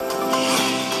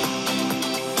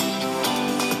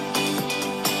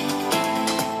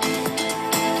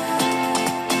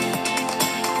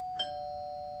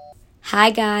Hi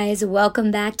guys,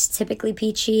 welcome back to Typically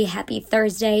Peachy. Happy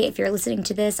Thursday if you're listening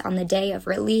to this on the day of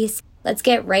release. Let's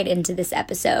get right into this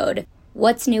episode.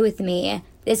 What's new with me?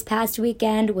 This past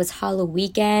weekend was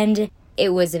Halloween.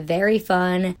 It was very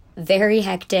fun, very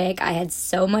hectic. I had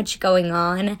so much going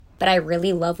on, but I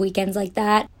really love weekends like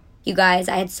that. You guys,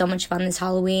 I had so much fun this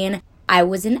Halloween. I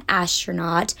was an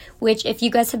astronaut, which if you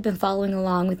guys have been following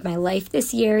along with my life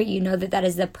this year, you know that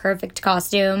is the perfect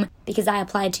costume because I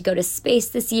applied to go to space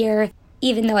this year.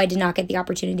 Even though I did not get the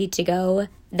opportunity to go,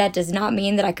 that does not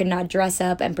mean that I could not dress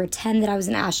up and pretend that I was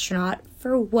an astronaut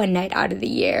for one night out of the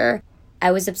year.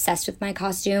 I was obsessed with my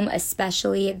costume,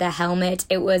 especially the helmet.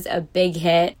 It was a big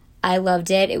hit. I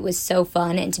loved it. It was so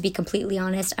fun. And to be completely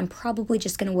honest, I'm probably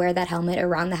just going to wear that helmet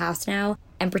around the house now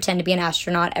and pretend to be an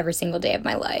astronaut every single day of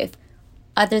my life.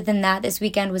 Other than that, this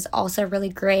weekend was also really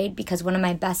great because one of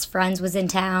my best friends was in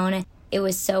town. It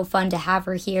was so fun to have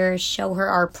her here, show her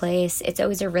our place. It's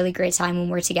always a really great time when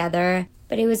we're together,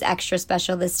 but it was extra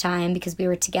special this time because we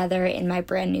were together in my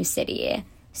brand new city.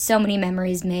 So many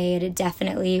memories made,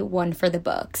 definitely one for the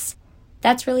books.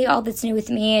 That's really all that's new with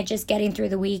me, just getting through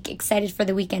the week, excited for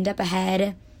the weekend up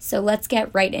ahead. So let's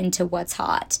get right into what's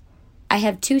hot. I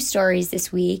have 2 stories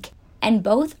this week, and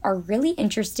both are really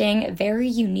interesting, very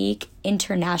unique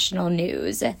international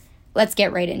news. Let's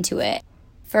get right into it.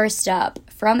 First up,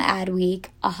 from Adweek,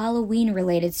 a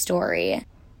Halloween-related story.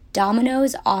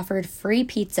 Domino's offered free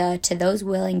pizza to those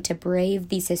willing to brave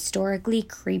these historically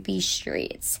creepy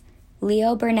streets.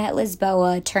 Leo Burnett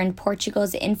Lisboa turned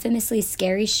Portugal's infamously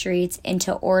scary streets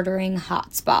into ordering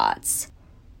hotspots.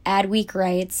 Adweek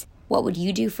writes, "What would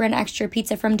you do for an extra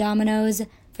pizza from Domino's?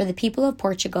 For the people of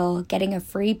Portugal, getting a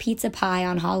free pizza pie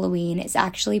on Halloween is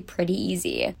actually pretty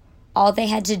easy. All they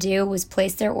had to do was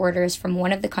place their orders from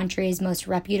one of the country's most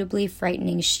reputably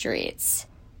frightening streets."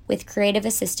 With creative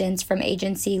assistance from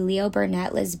agency Leo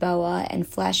Burnett Lisboa and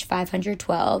Flesh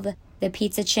 512, the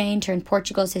pizza chain turned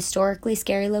Portugal's historically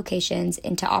scary locations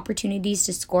into opportunities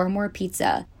to score more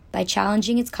pizza by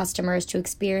challenging its customers to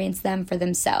experience them for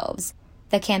themselves.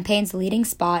 The campaign's leading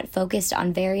spot focused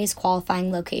on various qualifying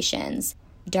locations: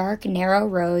 dark, narrow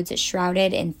roads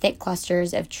shrouded in thick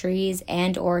clusters of trees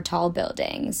and/or tall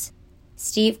buildings.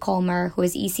 Steve Colmer, who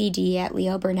is ECD at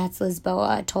Leo Burnett's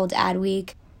Lisboa, told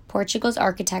Adweek, "Portugal's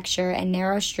architecture and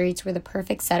narrow streets were the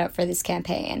perfect setup for this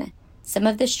campaign. Some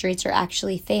of the streets are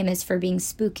actually famous for being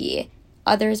spooky.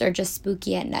 Others are just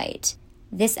spooky at night.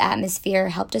 This atmosphere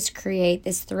helped us create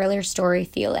this thriller story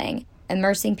feeling,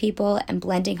 immersing people and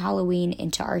blending Halloween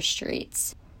into our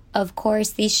streets. Of course,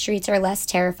 these streets are less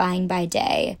terrifying by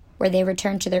day, where they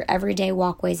return to their everyday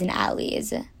walkways and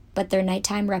alleys. But their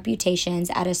nighttime reputations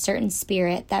add a certain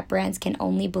spirit that brands can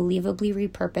only believably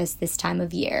repurpose this time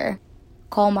of year."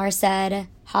 Colmar said,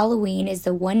 "Halloween is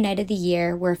the one night of the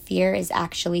year where fear is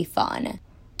actually fun.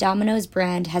 Domino's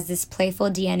brand has this playful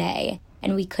DNA,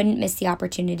 and we couldn't miss the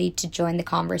opportunity to join the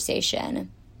conversation."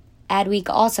 Adweek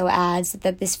also adds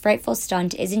that this frightful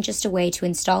stunt isn't just a way to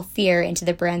install fear into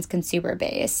the brand's consumer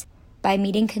base. By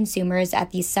meeting consumers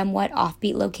at these somewhat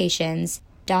offbeat locations,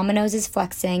 Domino's is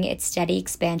flexing its steady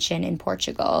expansion in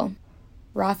Portugal.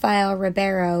 Rafael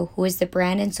Ribeiro, who is the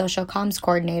brand and social comms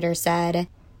coordinator, said,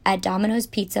 "At Domino's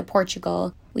Pizza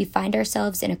Portugal, we find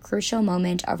ourselves in a crucial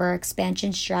moment of our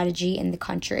expansion strategy in the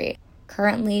country,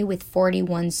 currently with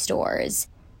 41 stores.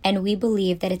 And we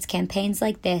believe that it's campaigns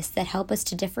like this that help us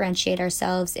to differentiate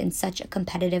ourselves in such a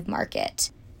competitive market."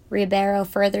 Ribeiro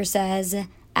further says,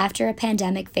 "After a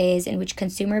pandemic phase in which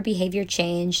consumer behavior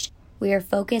changed, we are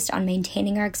focused on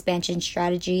maintaining our expansion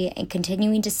strategy and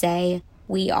continuing to say,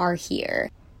 'We are here,'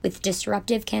 with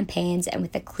disruptive campaigns and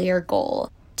with a clear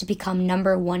goal, to become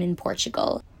number 1 in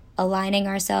Portugal, aligning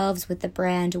ourselves with the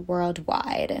brand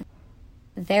worldwide."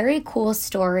 Very cool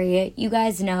story. You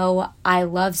guys know I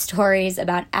love stories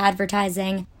about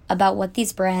advertising, about what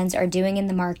these brands are doing in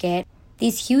the market.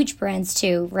 These huge brands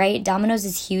too, right? Domino's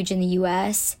is huge in the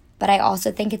US, but I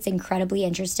also think it's incredibly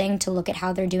interesting to look at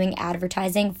how they're doing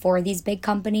advertising for these big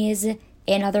companies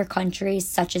in other countries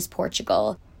such as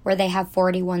Portugal, where they have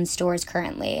 41 stores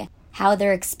currently. How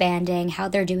they're expanding, how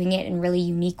they're doing it in really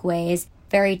unique ways,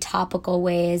 very topical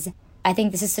ways. I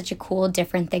think this is such a cool,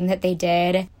 different thing that they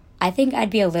did. I think I'd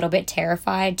be a little bit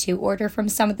terrified to order from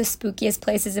some of the spookiest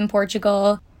places in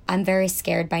Portugal. I'm very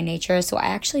scared by nature, so I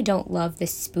actually don't love the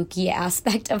spooky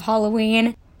aspect of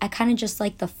Halloween. I kind of just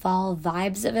like the fall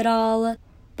vibes of it all.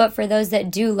 But for those that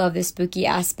do love the spooky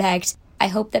aspect, I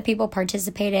hope that people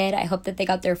participated. I hope that they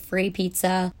got their free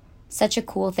pizza. Such a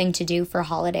cool thing to do for a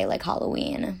holiday like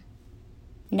Halloween.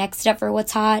 Next up for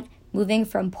What's Hot, moving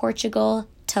from Portugal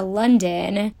to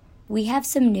London, we have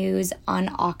some news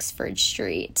on Oxford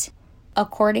Street.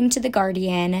 According to The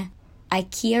Guardian,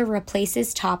 IKEA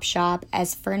replaces Topshop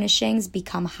as furnishings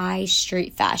become high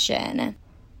street fashion.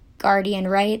 Guardian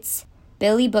writes,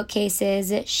 Billy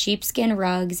bookcases, sheepskin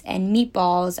rugs, and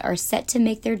meatballs are set to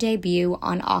make their debut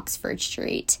on Oxford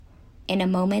Street. In a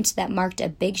moment that marked a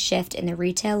big shift in the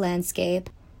retail landscape,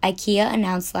 IKEA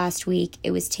announced last week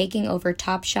it was taking over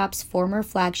Topshop's former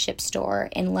flagship store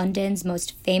in London's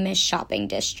most famous shopping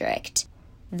district.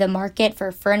 The market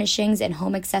for furnishings and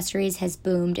home accessories has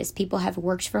boomed as people have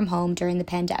worked from home during the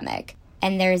pandemic,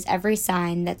 and there is every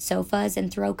sign that sofas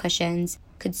and throw cushions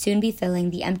could soon be filling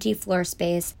the empty floor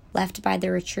space left by the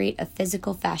retreat of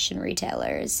physical fashion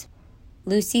retailers.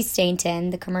 Lucy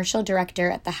Stainton, the commercial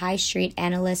director at the High Street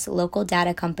Analyst local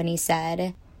data company,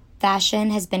 said, Fashion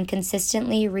has been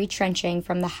consistently retrenching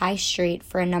from the high street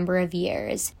for a number of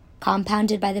years,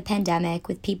 compounded by the pandemic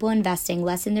with people investing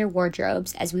less in their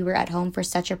wardrobes as we were at home for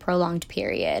such a prolonged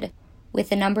period.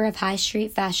 With a number of high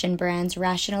street fashion brands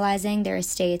rationalizing their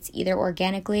estates either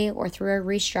organically or through a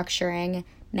restructuring,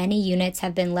 many units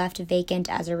have been left vacant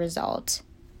as a result.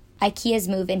 IKEA's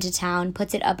move into town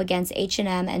puts it up against H&M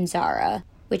and Zara,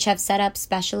 which have set up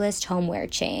specialist homeware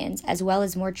chains, as well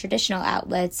as more traditional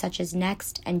outlets such as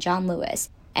Next and John Lewis,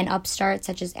 and upstarts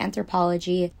such as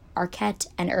Anthropologie, Arquette,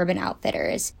 and Urban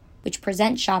Outfitters, which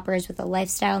present shoppers with a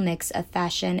lifestyle mix of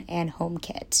fashion and home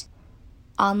kit.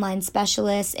 Online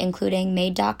specialists, including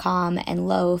Made.com and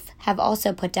Loaf, have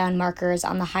also put down markers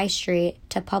on the high street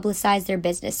to publicize their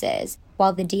businesses,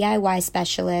 while the DIY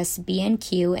specialists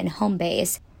B&Q and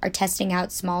Homebase are testing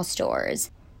out small stores.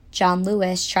 John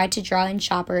Lewis tried to draw in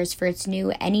shoppers for its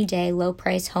new any-day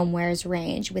low-price homewares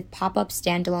range with pop-up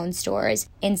standalone stores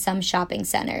in some shopping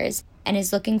centers, and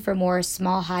is looking for more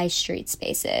small high street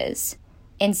spaces.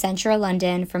 In central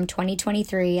London from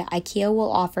 2023, IKEA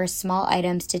will offer small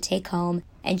items to take home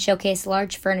and showcase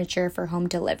large furniture for home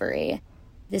delivery.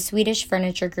 The Swedish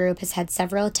furniture group has had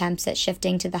several attempts at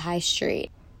shifting to the high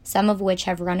street, some of which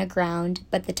have run aground,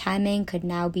 but the timing could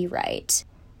now be right.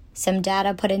 Some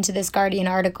data put into this Guardian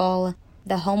article: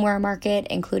 the homeware market,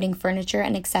 including furniture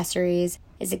and accessories,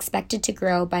 is expected to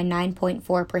grow by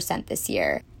 9.4% this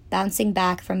year, bouncing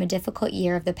back from a difficult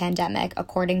year of the pandemic,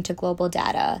 according to global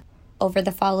data. Over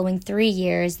the following 3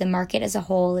 years, the market as a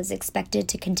whole is expected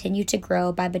to continue to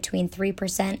grow by between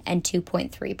 3% and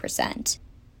 2.3%.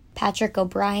 Patrick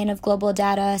O'Brien of Global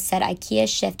Data said IKEA's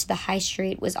shift to the high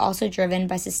street was also driven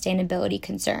by sustainability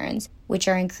concerns, which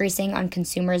are increasing on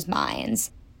consumers'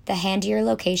 minds. The handier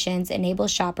locations enable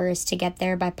shoppers to get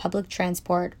there by public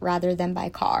transport rather than by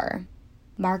car.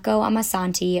 Marco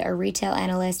Amasanti, a retail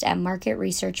analyst at market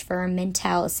research firm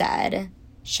Mintel, said,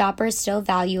 shoppers still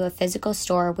value a physical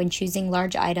store when choosing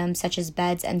large items such as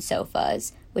beds and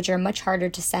sofas, which are much harder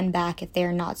to send back if they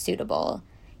are not suitable.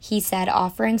 He said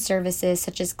offering services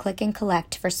such as click and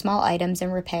collect for small items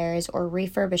and repairs or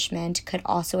refurbishment could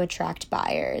also attract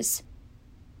buyers.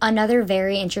 Another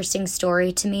very interesting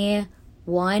story to me,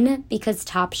 one, because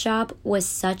Topshop was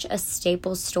such a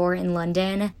staple store in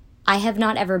London. I have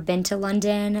not ever been to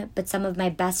London, but some of my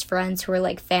best friends who are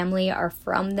like family are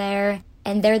from there,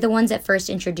 and they're the ones that first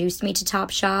introduced me to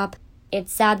Topshop.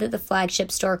 It's sad that the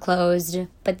flagship store closed,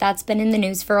 but that's been in the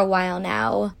news for a while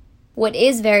now. What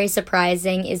is very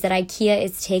surprising is that IKEA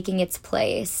is taking its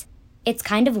place. It's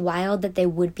kind of wild that they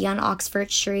would be on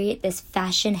Oxford Street, this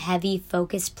fashion-heavy,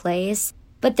 focused place,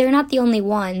 but they're not the only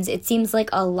ones. It seems like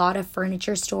a lot of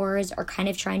furniture stores are kind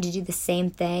of trying to do the same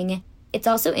thing. It's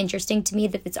also interesting to me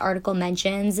that this article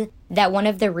mentions that one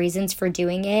of the reasons for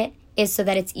doing it is so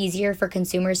that it's easier for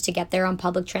consumers to get there on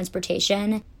public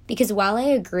transportation. Because while I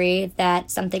agree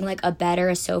that something like a bed or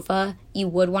a sofa, you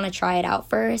would want to try it out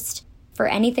first, for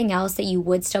anything else that you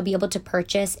would still be able to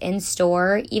purchase in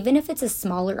store, even if it's a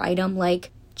smaller item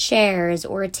like chairs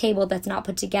or a table that's not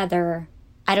put together,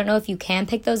 I don't know if you can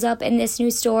pick those up in this new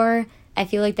store. I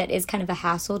feel like that is kind of a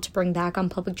hassle to bring back on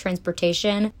public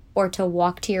transportation or to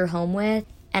walk to your home with.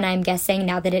 And I'm guessing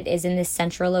now that it is in this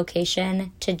central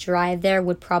location, to drive there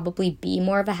would probably be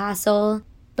more of a hassle.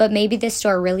 But maybe this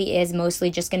store really is mostly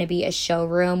just going to be a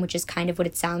showroom, which is kind of what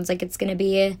it sounds like it's going to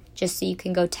be, just so you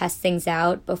can go test things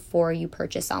out before you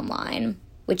purchase online.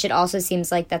 Which it also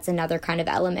seems like that's another kind of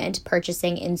element,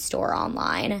 purchasing in-store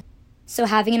online. So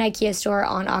having an IKEA store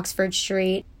on Oxford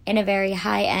Street in a very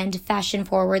high-end,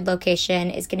 fashion-forward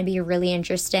location is going to be really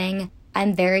interesting.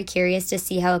 I'm very curious to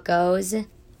see how it goes.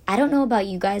 I don't know about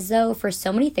you guys, though. For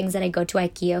so many things that I go to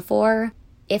IKEA for,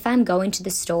 if I'm going to the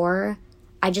store,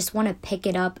 I just want to pick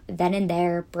it up then and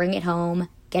there, bring it home,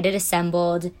 get it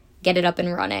assembled, get it up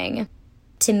and running.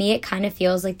 To me, it kind of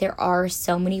feels like there are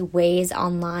so many ways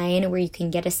online where you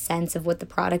can get a sense of what the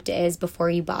product is before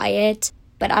you buy it.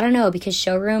 But I don't know, because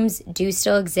showrooms do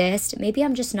still exist. Maybe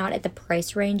I'm just not at the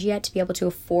price range yet to be able to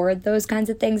afford those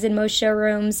kinds of things in most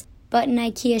showrooms. But an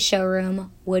IKEA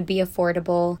showroom would be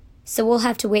affordable. So we'll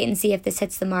have to wait and see if this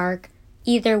hits the mark.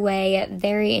 Either way,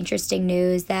 very interesting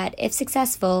news that, if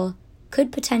successful,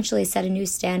 could potentially set a new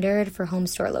standard for home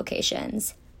store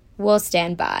locations. We'll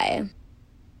stand by.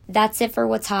 That's it for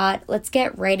what's hot. Let's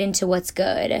get right into what's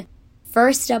good.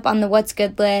 First up on the what's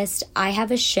good list, I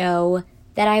have a show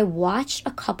that I watched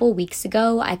a couple weeks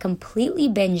ago. I completely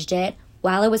binged it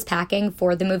while I was packing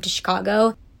for the move to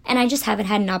Chicago, and I just haven't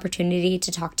had an opportunity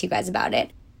to talk to you guys about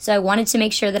it. So I wanted to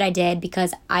make sure that I did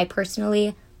because I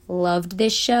personally loved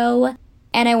this show,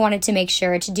 and I wanted to make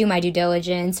sure to do my due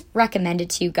diligence, recommend it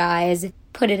to you guys,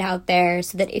 put it out there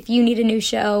so that if you need a new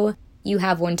show, you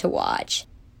have one to watch.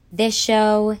 This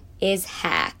show is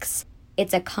Hacks.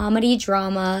 It's a comedy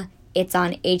drama. It's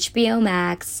on HBO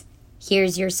Max.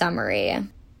 Here's your summary.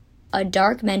 A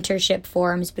dark mentorship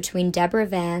forms between Deborah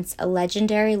Vance, a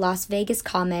legendary Las Vegas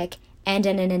comic, and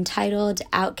an entitled,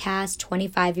 outcast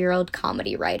 25-year-old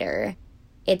comedy writer.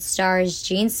 It stars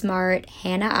Jean Smart,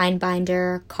 Hannah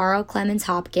Einbinder, Carl Clemens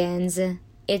Hopkins.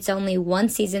 It's only one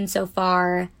season so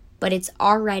far, but it's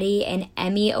already an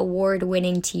Emmy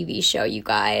Award-winning TV show, you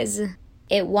guys.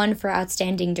 It won for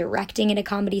Outstanding Directing in a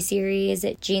Comedy Series.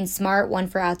 Jean Smart won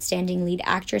for Outstanding Lead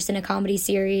Actress in a Comedy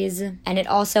Series. And it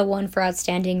also won for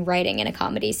Outstanding Writing in a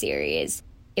Comedy Series.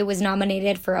 It was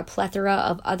nominated for a plethora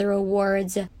of other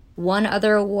awards, won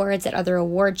other awards at other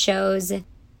award shows.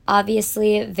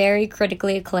 Obviously, very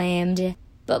critically acclaimed,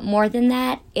 but more than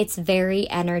that, it's very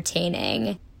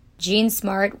entertaining. Jean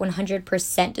Smart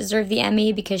 100% deserved the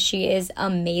Emmy because she is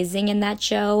amazing in that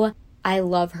show. I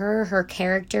love her. Her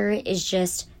character is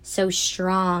just so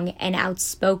strong and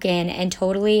outspoken and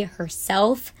totally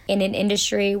herself in an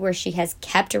industry where she has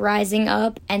kept rising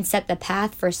up and set the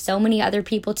path for so many other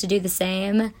people to do the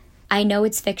same. I know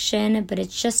it's fiction, but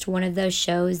it's just one of those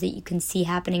shows that you can see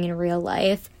happening in real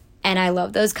life. And I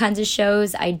love those kinds of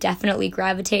shows. I definitely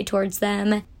gravitate towards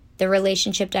them. The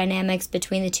relationship dynamics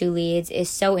between the two leads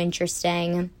is so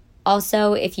interesting.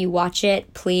 Also, if you watch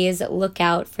it, please look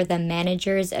out for the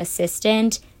manager's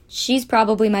assistant. She's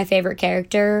probably my favorite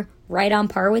character, right on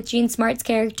par with Jean Smart's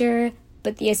character,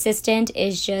 but the assistant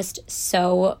is just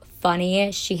so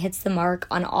funny. She hits the mark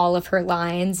on all of her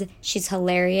lines. She's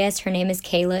hilarious. Her name is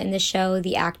Kayla in the show.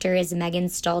 The actor is Megan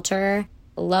Stalter.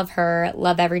 Love her.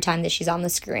 Love every time that she's on the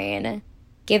screen.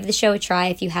 Give the show a try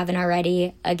if you haven't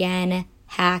already. Again,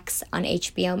 Hacks on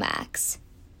HBO Max.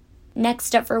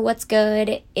 Next up for what's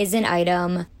good is an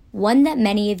item, one that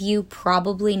many of you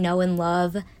probably know and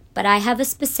love, but I have a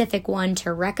specific one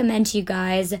to recommend to you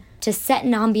guys to set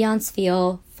an ambiance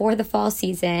feel for the fall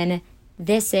season.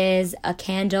 This is a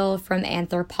candle from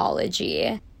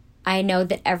Anthropologie. I know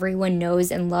that everyone knows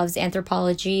and loves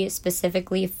Anthropologie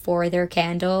specifically for their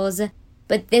candles,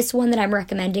 but this one that I'm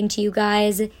recommending to you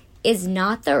guys is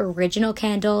not the original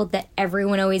candle that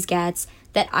everyone always gets,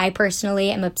 that I personally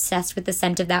am obsessed with the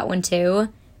scent of that one too.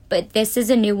 But this is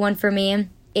a new one for me.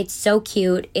 It's so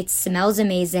cute, it smells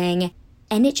amazing,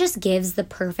 and it just gives the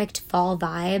perfect fall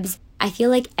vibes. I feel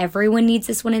like everyone needs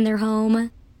this one in their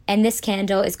home. And this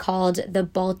candle is called the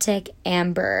Baltic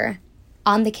Amber.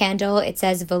 On the candle, it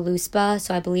says Voluspa,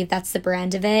 so I believe that's the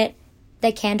brand of it.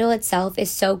 The candle itself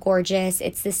is so gorgeous.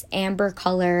 It's this amber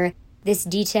color, this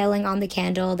detailing on the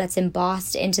candle that's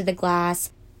embossed into the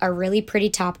glass, a really pretty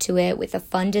top to it with a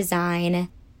fun design.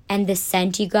 And the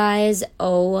scent, you guys,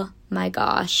 oh my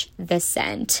gosh, the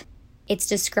scent. It's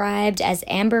described as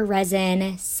amber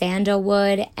resin,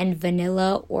 sandalwood, and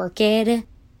vanilla orchid.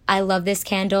 I love this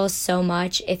candle so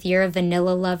much. If you're a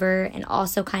vanilla lover and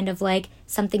also kind of like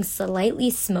something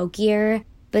slightly smokier,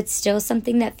 but still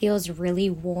something that feels really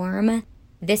warm,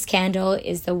 this candle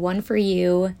is the one for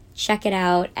you. Check it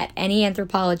out at any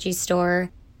Anthropologie store.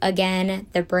 Again,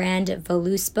 the brand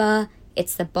Voluspa.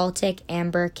 It's the Baltic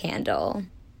Amber candle.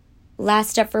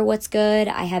 Last up for what's good,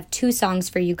 I have 2 songs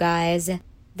for you guys.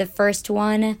 The first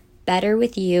one, Better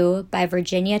With You by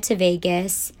Virginia to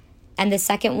Vegas. And the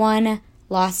second one,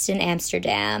 Lost in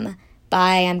Amsterdam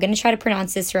by, I'm going to try to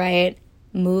pronounce this right,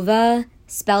 Muva,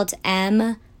 spelt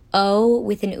M-O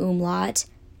with an umlaut,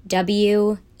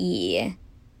 W-E.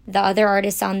 The other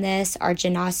artists on this are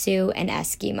Janasu and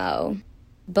Eskimo.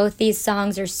 Both these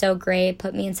songs are so great,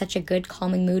 put me in such a good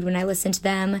calming mood when I listen to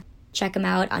them. Check them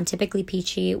out on Typically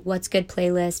Peachy What's Good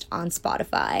playlist on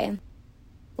Spotify.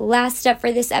 Last up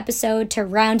for this episode, to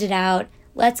round it out,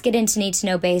 let's get into Need to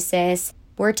Know Basis.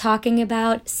 We're talking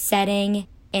about setting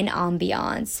an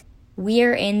ambiance.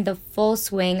 We're in the full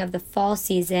swing of the fall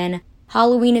season.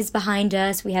 Halloween is behind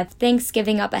us. We have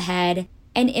Thanksgiving up ahead.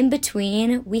 And in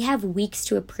between, we have weeks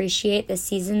to appreciate the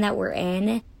season that we're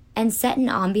in and set an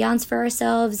ambiance for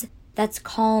ourselves that's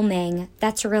calming,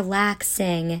 that's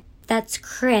relaxing, that's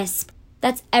crisp,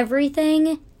 that's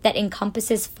everything that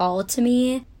encompasses fall to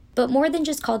me. But more than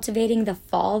just cultivating the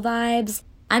fall vibes,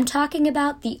 I'm talking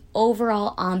about the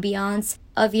overall ambiance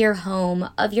of your home,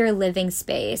 of your living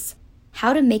space.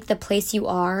 How to make the place you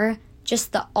are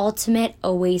just the ultimate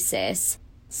oasis.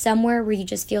 Somewhere where you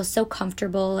just feel so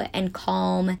comfortable and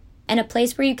calm, and a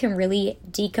place where you can really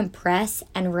decompress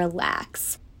and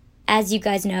relax. As you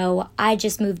guys know, I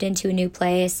just moved into a new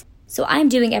place, so I'm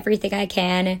doing everything I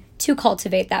can to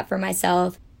cultivate that for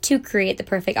myself, to create the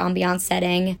perfect ambiance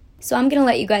setting. So I'm going to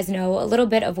let you guys know a little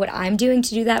bit of what I'm doing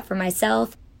to do that for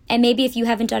myself, and maybe if you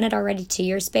haven't done it already to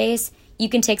your space, you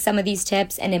can take some of these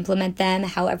tips and implement them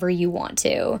however you want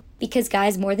to. Because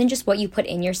guys, more than just what you put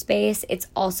in your space, it's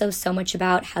also so much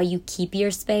about how you keep your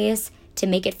space to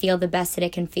make it feel the best that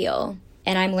it can feel.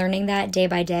 And I'm learning that day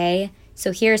by day.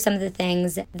 So here are some of the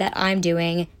things that I'm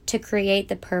doing to create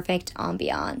the perfect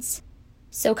ambiance.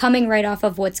 So coming right off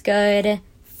of what's good,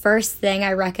 first thing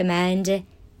I recommend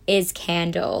is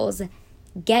candles.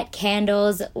 Get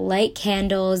candles, light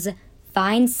candles,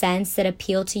 find scents that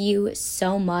appeal to you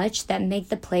so much that make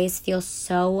the place feel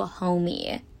so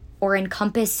homey or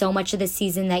encompass so much of the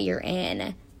season that you're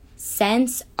in.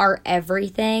 Scents are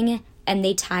everything, and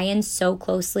they tie in so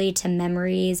closely to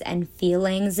memories and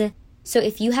feelings. So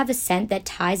if you have a scent that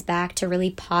ties back to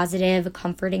really positive,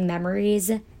 comforting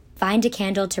memories, find a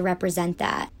candle to represent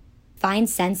that. Find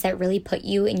scents that really put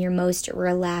you in your most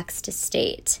relaxed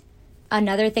state.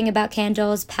 Another thing about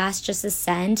candles, past just a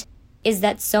scent, is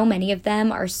that so many of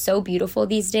them are so beautiful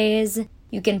these days.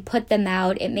 You can put them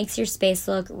out, it makes your space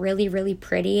look really, really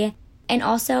pretty, and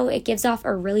also it gives off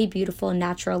a really beautiful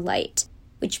natural light,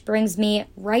 which brings me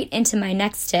right into my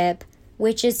next tip,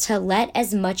 which is to let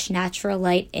as much natural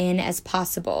light in as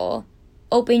possible.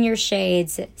 Open your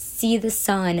shades, see the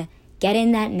sun, get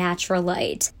in that natural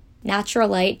light. Natural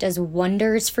light does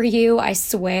wonders for you, I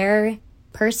swear.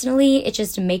 Personally, it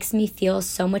just makes me feel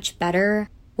so much better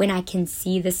when I can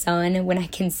see the sun, when I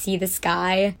can see the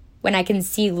sky, when I can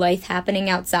see life happening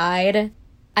outside.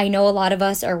 I know a lot of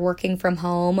us are working from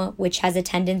home, which has a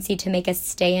tendency to make us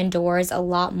stay indoors a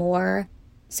lot more.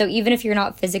 So even if you're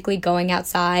not physically going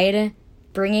outside,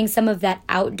 bringing some of that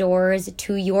outdoors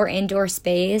to your indoor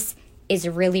space is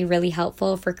really, really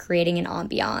helpful for creating an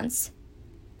ambiance.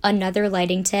 Another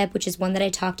lighting tip, which is one that I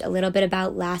talked a little bit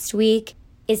about last week,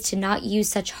 is to not use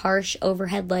such harsh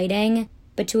overhead lighting,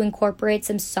 but to incorporate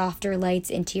some softer lights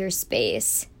into your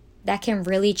space. That can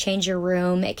really change your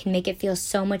room. It can make it feel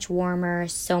so much warmer,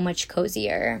 so much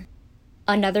cozier.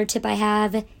 Another tip I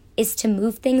have is to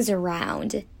move things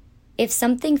around. If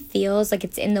something feels like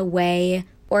it's in the way,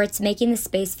 or it's making the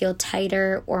space feel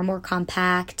tighter or more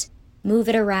compact, move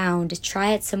it around,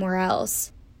 try it somewhere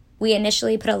else. We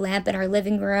initially put a lamp in our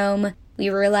living room. We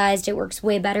realized it works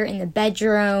way better in the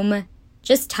bedroom.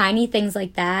 Just tiny things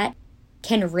like that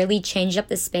can really change up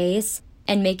the space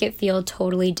and make it feel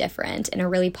totally different in a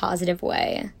really positive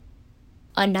way.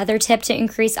 Another tip to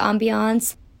increase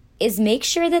ambiance is make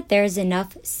sure that there's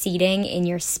enough seating in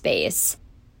your space.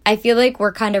 I feel like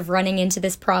we're kind of running into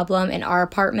this problem in our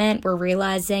apartment. We're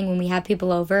realizing when we have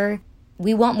people over,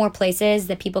 we want more places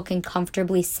that people can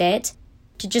comfortably sit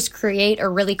to just create a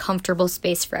really comfortable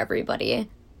space for everybody.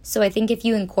 So I think if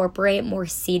you incorporate more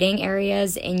seating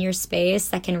areas in your space,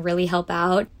 that can really help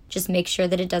out. Just make sure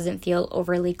that it doesn't feel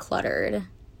overly cluttered.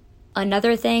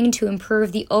 Another thing to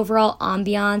improve the overall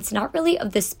ambiance, not really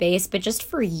of the space, but just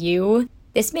for you,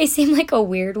 this may seem like a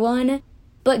weird one,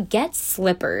 but get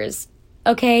slippers.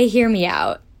 Okay, hear me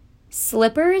out.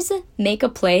 Slippers make a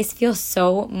place feel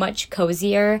so much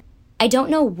cozier. I don't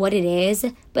know what it is,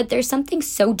 but there's something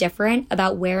so different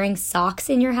about wearing socks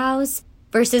in your house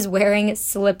versus wearing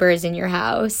slippers in your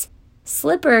house.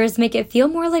 Slippers make it feel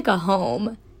more like a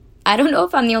home. I don't know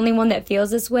if I'm the only one that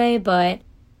feels this way, but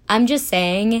I'm just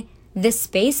saying the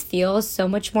space feels so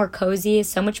much more cozy,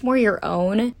 so much more your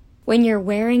own when you're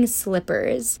wearing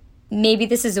slippers. Maybe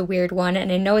this is a weird one,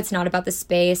 and I know it's not about the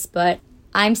space, but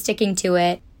I'm sticking to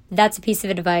it. That's a piece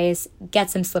of advice. Get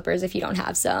some slippers if you don't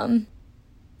have some.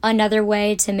 Another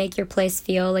way to make your place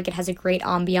feel like it has a great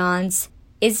ambiance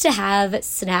is to have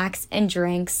snacks and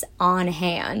drinks on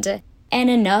hand, and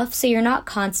enough so you're not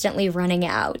constantly running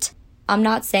out. I'm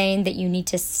not saying that you need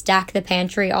to stack the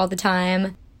pantry all the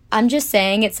time. I'm just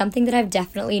saying it's something that I've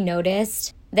definitely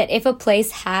noticed, that if a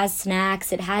place has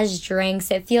snacks, it has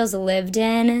drinks, it feels lived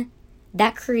in,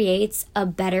 that creates a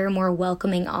better, more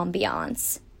welcoming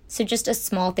ambiance. So just a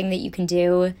small thing that you can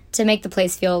do to make the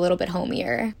place feel a little bit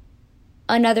homier.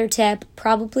 Another tip,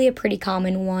 probably a pretty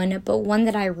common one, but one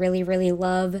that I really, really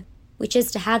love, which is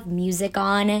to have music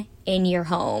on in your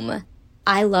home.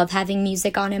 I love having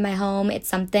music on in my home. It's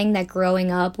something that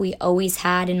growing up we always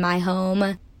had in my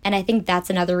home. And I think that's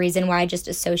another reason why I just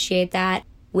associate that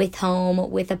with home,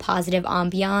 with a positive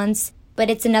ambiance. But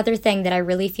it's another thing that I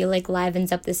really feel like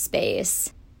livens up the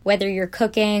space. Whether you're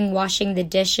cooking, washing the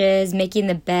dishes, making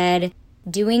the bed,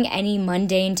 doing any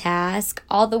mundane task,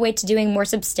 all the way to doing more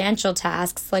substantial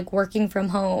tasks like working from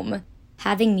home.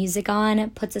 Having music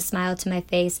on puts a smile to my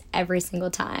face every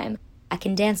single time. I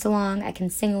can dance along, I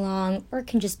can sing along, or it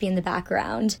can just be in the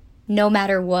background. No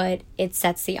matter what, it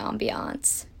sets the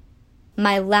ambiance.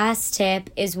 My last tip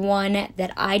is one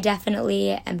that I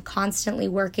definitely am constantly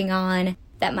working on,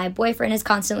 that my boyfriend is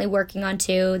constantly working on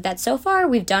too, that so far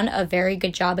we've done a very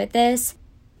good job at this,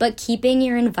 but keeping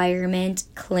your environment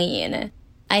clean.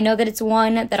 I know that it's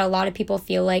one that a lot of people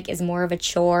feel like is more of a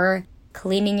chore,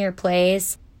 cleaning your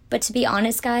place, but to be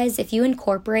honest, guys, if you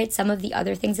incorporate some of the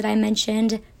other things that I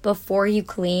mentioned before you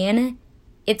clean,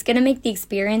 it's going to make the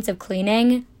experience of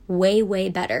cleaning way, way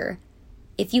better.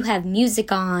 If you have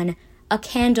music on, a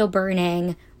candle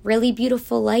burning, really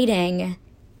beautiful lighting,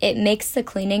 it makes the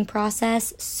cleaning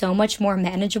process so much more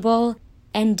manageable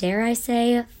and, dare I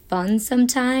say, fun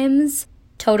sometimes.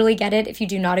 Totally get it if you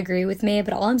do not agree with me,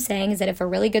 but all I'm saying is that if a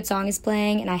really good song is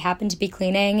playing and I happen to be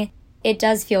cleaning, it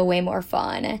does feel way more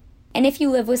fun. And if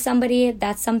you live with somebody,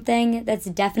 that's something that's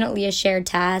definitely a shared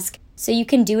task, so you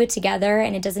can do it together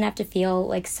and it doesn't have to feel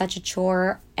like such a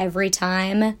chore every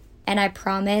time. And I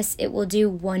promise it will do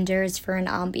wonders for an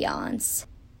ambiance.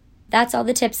 That's all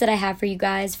the tips that I have for you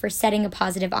guys for setting a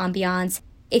positive ambiance.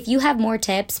 If you have more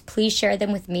tips, please share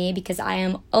them with me because I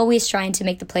am always trying to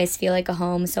make the place feel like a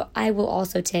home, so I will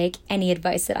also take any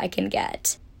advice that I can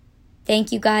get.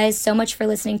 Thank you guys so much for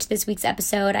listening to this week's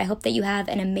episode. I hope that you have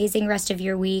an amazing rest of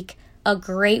your week, a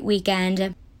great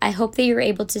weekend. I hope that you're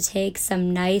able to take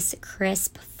some nice,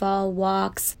 crisp fall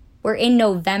walks. We're in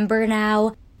November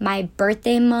now, my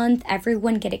birthday month.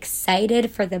 Everyone get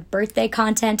excited for the birthday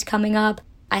content coming up.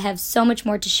 I have so much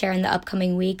more to share in the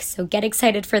upcoming weeks, so get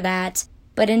excited for that.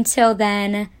 But until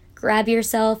then, grab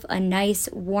yourself a nice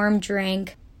warm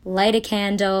drink, light a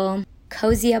candle,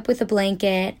 cozy up with a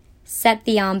blanket, set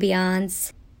the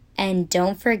ambiance, and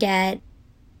don't forget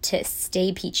to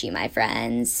stay peachy, my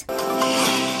friends.